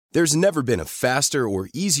There's never been a faster or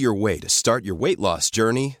easier way to start your weight loss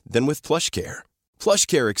journey than with PlushCare.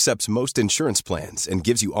 PlushCare accepts most insurance plans and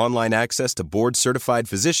gives you online access to board-certified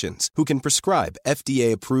physicians who can prescribe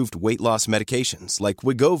FDA-approved weight loss medications like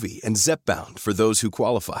Wegovy and Zepbound for those who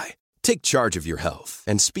qualify. Take charge of your health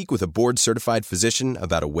and speak with a board-certified physician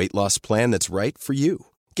about a weight loss plan that's right for you.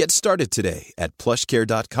 Get started today at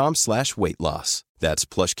plushcare.com/weight-loss. That's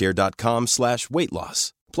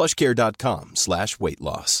plushcare.com/weight-loss.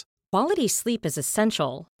 plushcare.com/weight-loss. Quality sleep is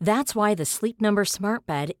essential. That's why the Sleep Number Smart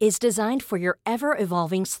Bed is designed for your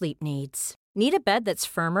ever-evolving sleep needs. Need a bed that's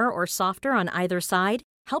firmer or softer on either side?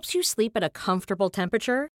 Helps you sleep at a comfortable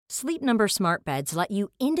temperature? Sleep Number Smart Beds let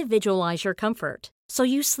you individualize your comfort, so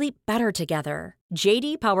you sleep better together.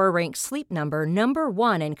 J.D. Power ranks Sleep Number number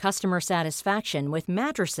 1 in customer satisfaction with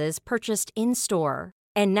mattresses purchased in-store.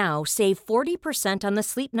 And now, save 40% on the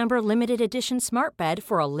Sleep Number Limited Edition Smart Bed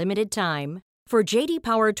for a limited time. For J.D.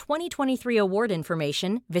 Power 2023 award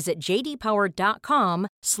information, visit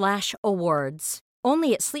jdpower.com/awards.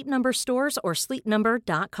 Only at Sleep Number stores or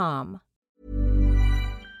sleepnumber.com.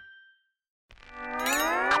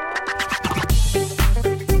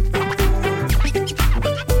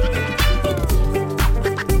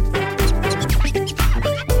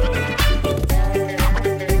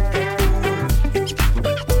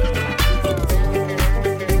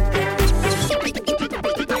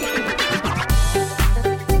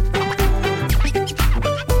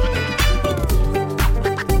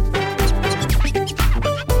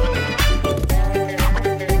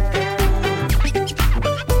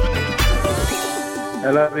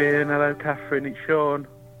 Hello Ian, hello Catherine, it's Sean.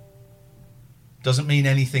 Doesn't mean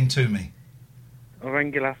anything to me. I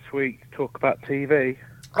rang you last week to talk about TV.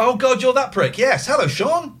 Oh God, you're that prick. Yes, hello,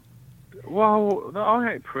 Sean. Well,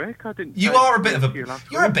 I ain't prick. I didn't. You are a bit of a.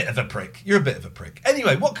 You're a bit of a prick. You're a bit of a prick.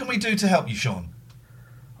 Anyway, what can we do to help you, Sean?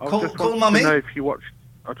 Call Mummy. I just want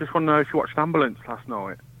to know if you watched Ambulance last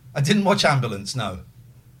night. I didn't watch Ambulance. No.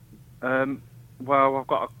 Well, I've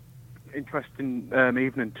got an interesting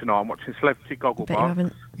evening tonight. I'm watching Celebrity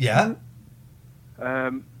Gogglebox. Yeah.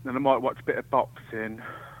 And I might watch a bit of boxing.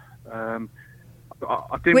 I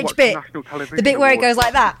didn't Which watch bit? National Television The bit where he Awards. goes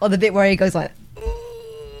like that, or the bit where he goes like...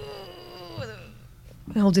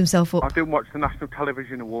 He holds himself up. I didn't watch the National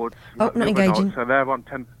Television Awards. Oh, not the other engaging. night, so they're on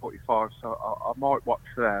 10:45, so I might watch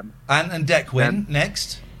them. And Deck win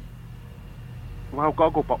next. Well,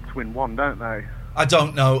 Gogglebox win one, don't they? I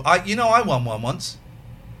don't know. I won one once.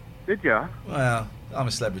 Did you? Well, I'm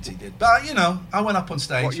a celebrity, did. But, I went up on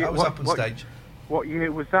stage. I was up on stage. What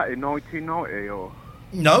year was that, in 1990 or...?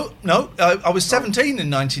 No. I was 17 in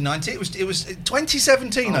 1990. It was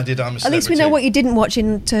 2017 I did I'm a Celebrity. At least we know what you didn't watch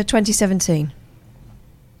in 2017.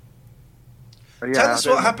 Yeah, Tell us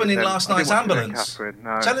what happened in last night's Ambulance.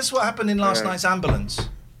 No. Tell us what happened in last night's Ambulance.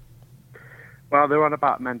 Well, they're on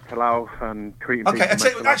about mental health and treating Okay,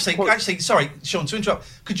 people actually, sorry, Sean, to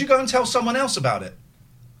interrupt. Could you go and tell someone else about it?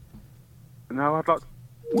 No, I'd like...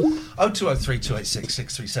 0203 286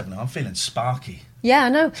 637. I'm feeling sparky. Yeah, I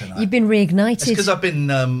know. Tonight. You've been reignited. It's because I've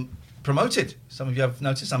been promoted. Some of you have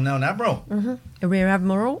noticed I'm now an admiral. Mm-hmm. A rear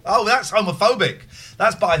admiral. Oh, that's homophobic.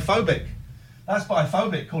 That's biphobic. That's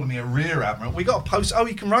biphobic, calling me a rear admiral. We got a post... Oh,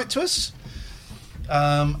 you can write to us?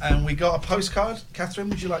 And we got a postcard. Catherine,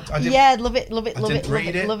 would you like to... Yeah, love it. Love it.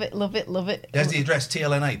 There's the address,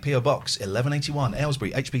 TLN8, PO Box 1181,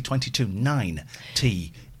 Aylesbury, HP 22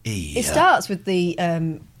 9TE. It starts with the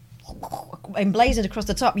emblazoned across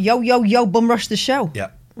the top, yo, yo, yo, bum rush the show. Yeah.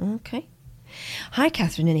 Okay. Hi,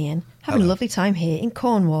 Catherine and Ian. Having a lovely time here in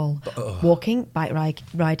Cornwall. Walking, bike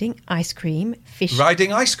riding, ice cream, fish...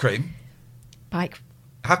 Riding ice cream? Bike...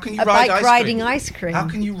 How can you ride ice cream? riding ice cream. How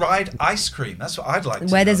can you ride ice cream? That's what I'd like to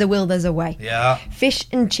know. Where there's a will, there's a way. Yeah. Fish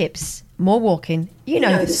and chips, more walking. You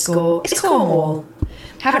know the score. It's Cornwall.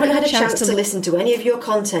 Haven't had a chance to listen to any of your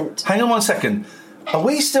content. Hang on 1 second. Are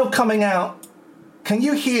we still coming out? Can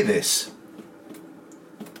you hear this?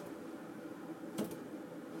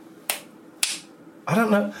 I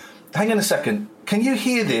don't know. Hang on a second. Can you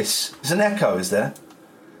hear this? There's an echo, is there?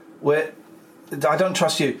 Where I don't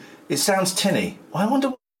trust you. It sounds tinny. I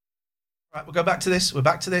wonder... Right, we'll go back to this. We're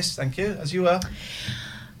back to this. Thank you, as you were.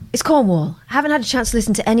 It's Cornwall. Haven't had a chance to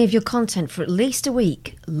listen to any of your content for at least a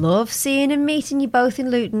week. Love seeing and meeting you both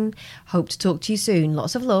in Luton. Hope to talk to you soon.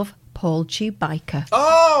 Lots of love. Paul Chewbiker.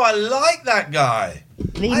 Oh, I like that guy.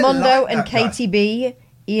 Lee Mondo and Katie B.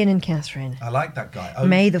 Ian and Catherine. I like that guy.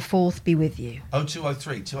 May the fourth be with you.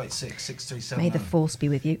 0203 286 637. May the force be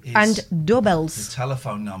with you. And doorbells. The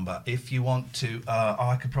telephone number if you want to...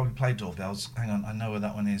 I could probably play doorbells. Hang on, I know where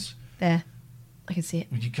that one is. There. I can see it.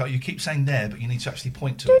 You keep saying there, but you need to actually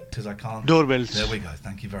point to it because I can't. Doorbells. There we go.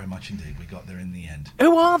 Thank you very much indeed. We got there in the end.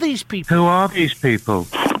 Who are these people?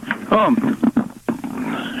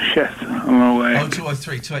 Shit, I'm away.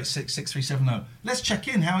 0203 286 6370. Let's check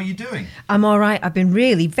in. How are you doing? I'm all right. I've been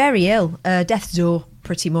really very ill. Death's door,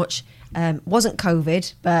 pretty much. Wasn't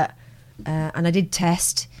COVID, but and I did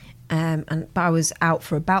test. But I was out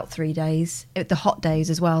for about 3 days, the hot days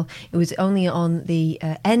as well. It was only on the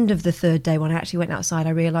end of the third day when I actually went outside,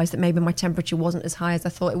 I realised that maybe my temperature wasn't as high as I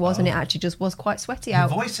thought it was, and it actually just was quite sweaty out.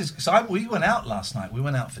 Your voice is... we went out last night. We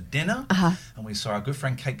went out for dinner, and we saw our good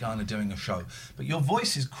friend Kate Garner doing a show. But your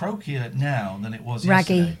voice is croakier now than it was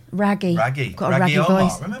yesterday. Raggy. Got a raggy Omar.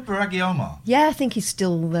 voice. Remember Raggy Omar? Yeah, I think he's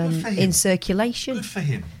still in circulation. Good for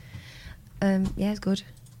him. Yeah, it's good.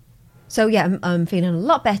 So, yeah, I'm feeling a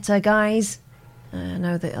lot better, guys. I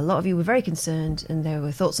know that a lot of you were very concerned, and there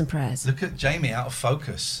were thoughts and prayers. Look at Jamie out of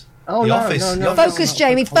focus. Oh, the office. No, focus,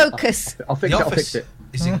 Jamie, focus. I'll fix it.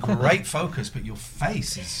 Is in great focus, but your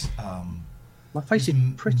face is... my face is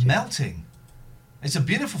pretty. Melting. It's a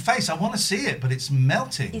beautiful face. I want to see it, but it's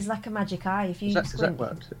melting. He's like a magic eye. If you Does that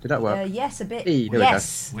work? Did that work? Yes, a bit.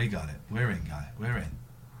 Yes. We got it. We're in, guy. We're in.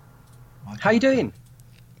 How you doing?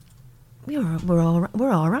 We're all right.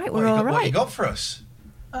 We're all right. What you got for us?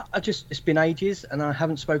 It's been ages, and I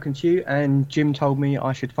haven't spoken to you. And Jim told me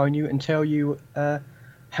I should phone you and tell you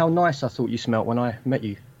how nice I thought you smelt when I met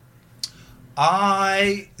you.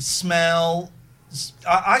 I struggle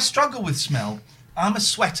with smell. I'm a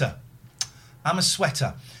sweater,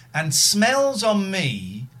 and smells on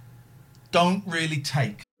me don't really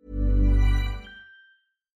take.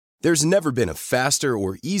 There's never been a faster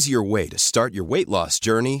or easier way to start your weight loss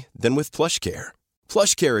journey than with PlushCare.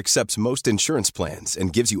 PlushCare accepts most insurance plans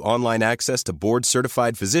and gives you online access to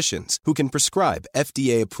board-certified physicians who can prescribe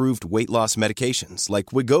FDA-approved weight loss medications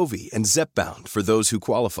like Wegovy and Zepbound for those who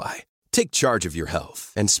qualify. Take charge of your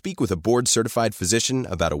health and speak with a board-certified physician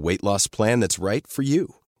about a weight loss plan that's right for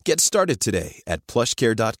you. Get started today at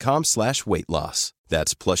plushcare.com/weightloss.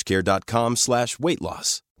 That's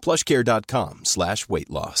plushcare.com/weightloss.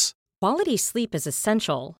 plushcare.com/weightloss. Quality sleep is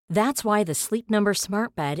essential. That's why the Sleep Number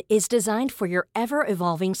Smart Bed is designed for your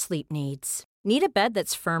ever-evolving sleep needs. Need a bed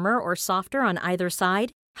that's firmer or softer on either side?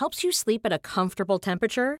 Helps you sleep at a comfortable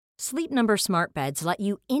temperature? Sleep Number Smart Beds let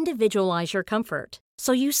you individualize your comfort,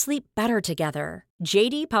 so you sleep better together.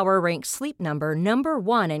 J.D. Power ranks Sleep Number number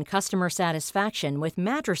 1 in customer satisfaction with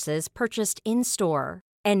mattresses purchased in-store.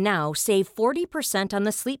 And now, save 40% on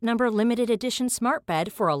the Sleep Number Limited Edition Smart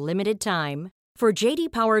Bed for a limited time. For J.D.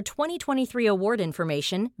 Power 2023 award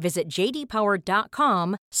information, visit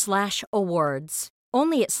jdpower.com/awards.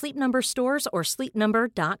 Only at Sleep Number stores or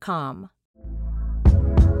sleepnumber.com.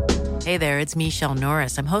 Hey there, it's Michelle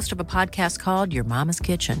Norris. I'm host of a podcast called Your Mama's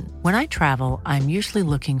Kitchen. When I travel, I'm usually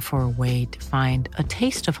looking for a way to find a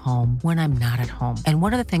taste of home when I'm not at home. And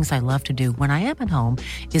one of the things I love to do when I am at home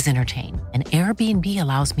is entertain. And Airbnb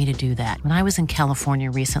allows me to do that. When I was in California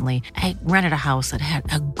recently, I rented a house that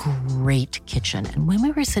had a great kitchen. And when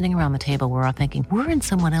we were sitting around the table, we were all thinking, we're in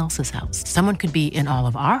someone else's house. Someone could be in all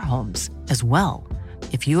of our homes as well.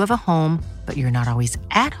 If you have a home, but you're not always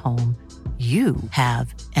at home, you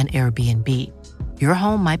have an Airbnb. Your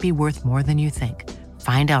home might be worth more than you think.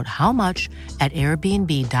 Find out how much at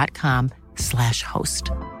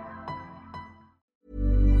airbnb.com/host.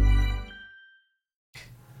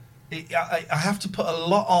 I have to put a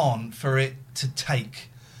lot on for it to take.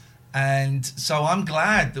 And so I'm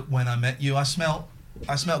glad that when I met you, I smell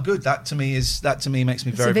good. That to me makes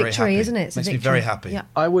me very, very happy. It's a victory, isn't it? It's makes a me victory. very happy. Yeah.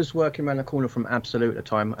 I was working around the corner from Absolute at the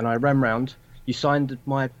time, and I ran round. You signed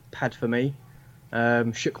my pad for me,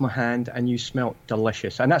 shook my hand, and you smelt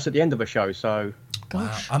delicious. And that's at the end of a show, so...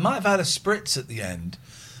 Gosh. Wow. I might have had a spritz at the end.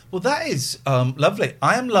 Well, that is lovely.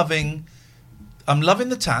 I'm loving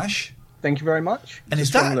the tash. Thank you very much. And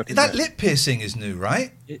is that lip piercing is new,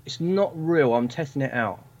 right? It's not real. I'm testing it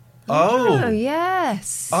out. Oh,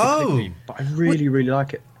 yes. Oh. But I really, really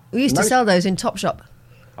like it. We used to sell those in Topshop.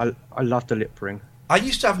 I love the lip ring. I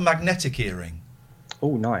used to have a magnetic earring.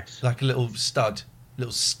 Oh, nice. Like a little stud. I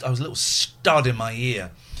was a little stud in my ear.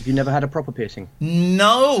 Have you never had a proper piercing?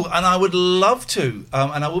 No, and I would love to.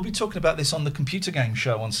 And I will be talking about this on the Computer Game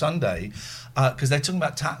Show on Sunday, because they're talking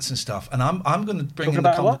about tats and stuff. And I'm going to bring in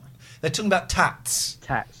what? They're talking about tats.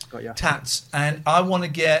 Tats, got you. Tats, and I want to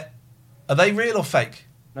get. Are they real or fake?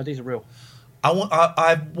 No, these are real.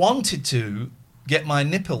 I wanted to get my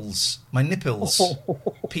nipples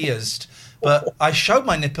pierced. But I showed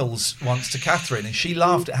my nipples once to Catherine, and she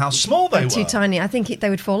laughed at how small they were. Too tiny. I think they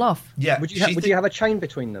would fall off. Yeah. Would you have a chain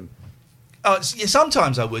between them? Yeah,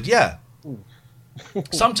 sometimes I would, yeah. Ooh.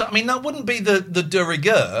 Sometimes, I mean, that wouldn't be the de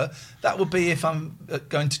rigueur. That would be if I'm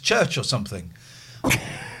going to church or something.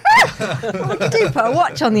 What would you do? Put a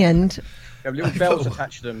watch on the end. Have little bells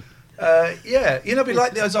attached to them. Yeah, it'd be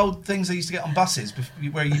like those old things they used to get on buses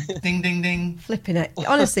where you ding, ding, ding. Flipping it.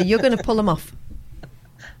 Honestly, you're going to pull them off.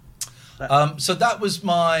 So that was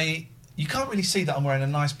my... You can't really see that I'm wearing a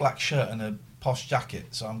nice black shirt and a posh jacket,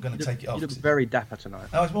 so I'm going to take it off. You look very dapper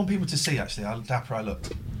tonight. I want people to see, actually, how dapper I look.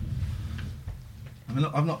 I mean,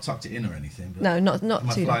 look, I've not tucked it in or anything. But No, not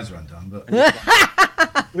my too. flies are undone, but...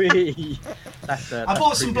 I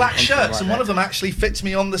bought some black shirts, and one of them actually fits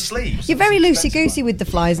me on the sleeves. You're very loosey-goosey with the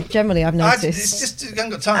flies, generally, I've noticed. It's just, I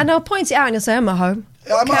haven't got time. And I'll point it out and you'll say, I'm at home.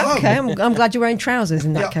 I'm at home. Okay, I'm glad you're wearing trousers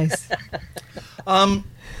in that Yeah. case.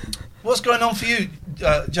 What's going on for you,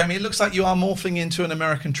 Jamie? It looks like you are morphing into an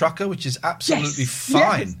American trucker, which is absolutely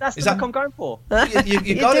fine. Yes, that's is the look I'm going for.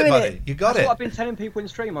 You got it, buddy. You got That's it. what I've been telling people in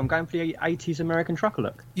stream. I'm going for the 80s American trucker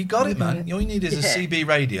look. You got it, man. All you need is a CB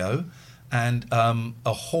radio and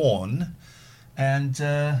a horn, and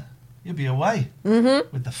you'll be away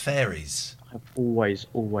with the fairies. I've always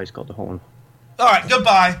got the horn. All right,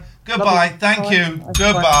 goodbye. Goodbye. Lovely. Thank Bye. you. Bye.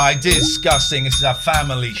 Goodbye. Disgusting. This is a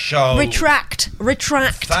family show. Retract.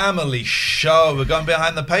 Family show. We're going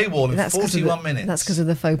behind the paywall in 41 minutes. That's because of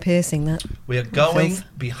the faux piercing, that. We are going Filth.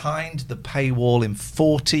 behind the paywall in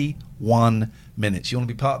 41 minutes. You want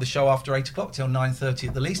to be part of the show after 8 o'clock till 9:30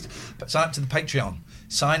 at the least. But sign up to the Patreon.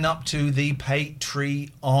 Sign up to the Patreon.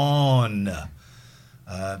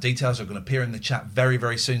 Details are going to appear in the chat very,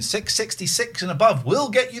 very soon. 666 and above will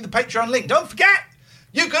get you the Patreon link. Don't forget,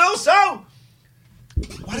 you can also...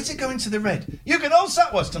 Why does it go into the red? You can also...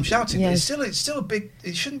 Whilst I'm shouting, Yes. but it's still a big...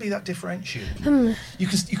 It shouldn't be that differentiated.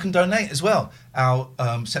 You can donate as well. Our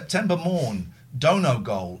September morn dono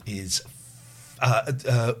goal is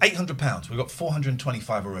 £800. We've got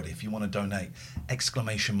 425 already. If you want to donate, !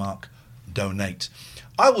 Donate.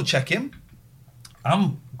 I will check in.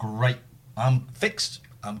 I'm great. I'm fixed.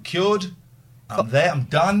 I'm cured. I'm there. I'm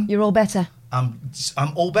done. You're all better. I'm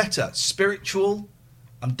all better. Spiritual.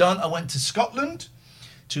 I'm done. I went to Scotland,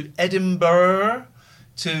 to Edinburgh,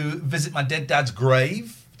 to visit my dead dad's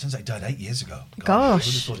grave. Turns out he died 8 years ago. Gosh. I would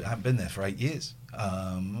have thought it hadn't been there for 8 years.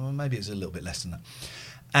 Maybe it was a little bit less than that.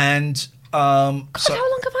 And God, how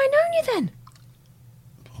long have I known you then?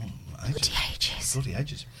 Bloody ages. Bloody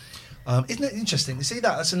ages. Isn't it interesting? You see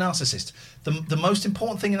that? That's a narcissist. The most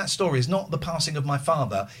important thing in that story is not the passing of my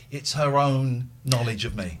father, it's her own knowledge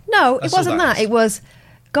of me. No, That's it wasn't all that. is. It was,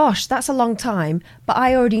 gosh, that's a long time, but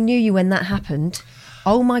I already knew you when that happened.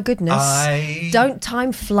 Oh, my goodness. Don't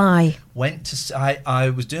time fly.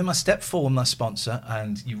 I was doing my step 4 with my sponsor,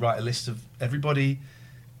 and you write a list of everybody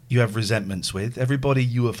you have resentments with, everybody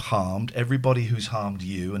you have harmed, everybody who's harmed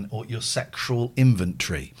you, and or your sexual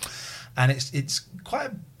inventory. And it's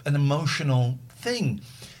quite an emotional thing.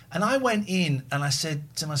 And I went in and I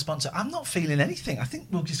said to my sponsor, I'm not feeling anything. I think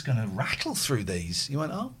we're just going to rattle through these. He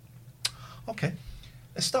went, oh, okay.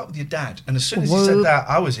 Let's start with your dad. And as soon as he said that,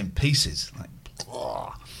 I was in pieces. Like,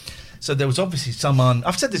 ugh. So there was obviously someone,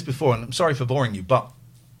 I've said this before, and I'm sorry for boring you, but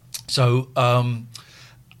so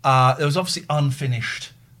there was obviously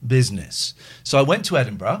unfinished business. So I went to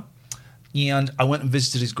Edinburgh and I went and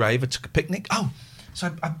visited his grave. I took a picnic. Oh,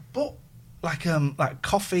 so I bought like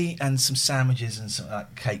coffee and some sandwiches and some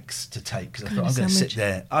cakes to take because I thought I'm going to sit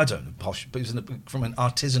there. I don't know posh, but it was from an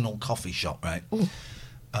artisanal coffee shop, right? Can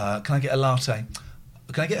I get a latte?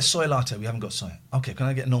 Can I get a soy latte? We haven't got soy. Okay, can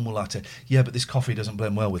I get a normal latte? Yeah, but this coffee doesn't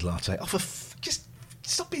blend well with latte. Oh, just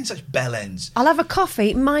stop being such bell ends. I'll have a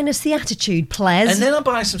coffee minus the attitude, Ples. And then I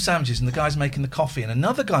buy some sandwiches, and the guy's making the coffee, and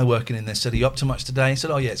another guy working in there said, "Are you up to much today?" He said,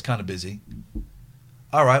 "Oh yeah, it's kind of busy."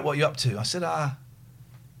 All right, what are you up to? I said, got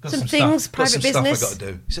some things, stuff, private got some business. stuff I got to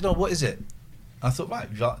do. He said, "Oh, what is it?" I thought, right,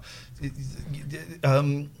 you've got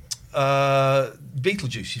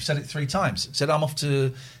Beetlejuice. You've said it 3 times. Said, I'm off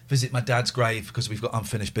to visit my dad's grave because we've got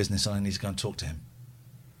unfinished business and I need to go and talk to him.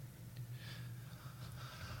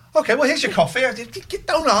 Okay, well, here's your coffee.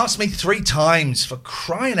 Don't ask me 3 times, for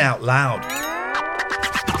crying out loud.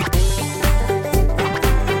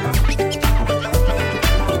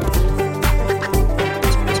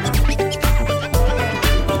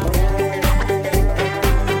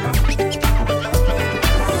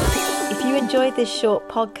 Enjoyed this short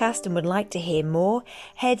podcast and would like to hear more,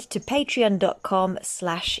 head to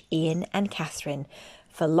patreon.com/Ian and Catherine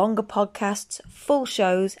for longer podcasts, full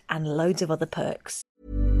shows and loads of other perks.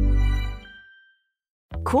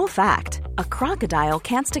 Cool fact, a crocodile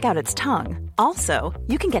can't stick out its tongue. Also,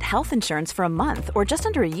 you can get health insurance for a month or just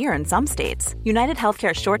under a year in some states. United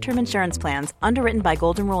Healthcare short-term insurance plans, underwritten by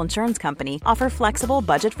Golden Rule Insurance Company, offer flexible,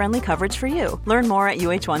 budget-friendly coverage for you. Learn more at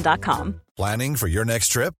uh1.com. Planning for your next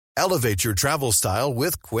trip? Elevate your travel style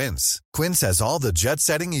with Quince. Quince has all the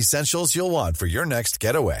jet-setting essentials you'll want for your next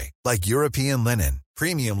getaway, like European linen,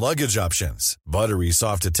 premium luggage options, buttery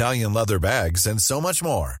soft Italian leather bags, and so much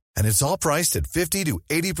more. And it's all priced at 50 to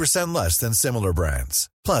 80% less than similar brands.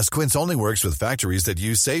 Plus, Quince only works with factories that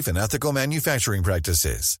use safe and ethical manufacturing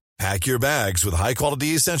practices. Pack your bags with high-quality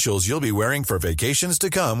essentials you'll be wearing for vacations to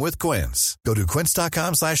come with Quince. Go to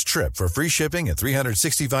quince.com/trip for free shipping and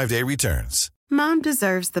 365-day returns. Mom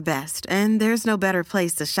deserves the best, and there's no better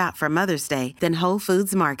place to shop for Mother's Day than Whole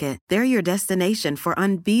Foods Market. They're your destination for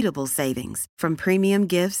unbeatable savings, from premium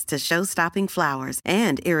gifts to show-stopping flowers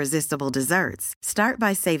and irresistible desserts. Start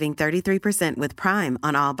by saving 33% with Prime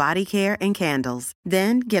on all body care and candles.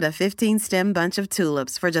 Then get a 15-stem bunch of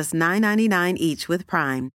tulips for just $9.99 each with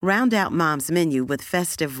Prime. Round out Mom's menu with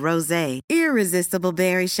festive rosé, irresistible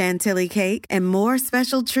berry chantilly cake, and more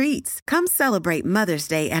special treats. Come celebrate Mother's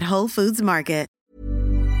Day at Whole Foods Market.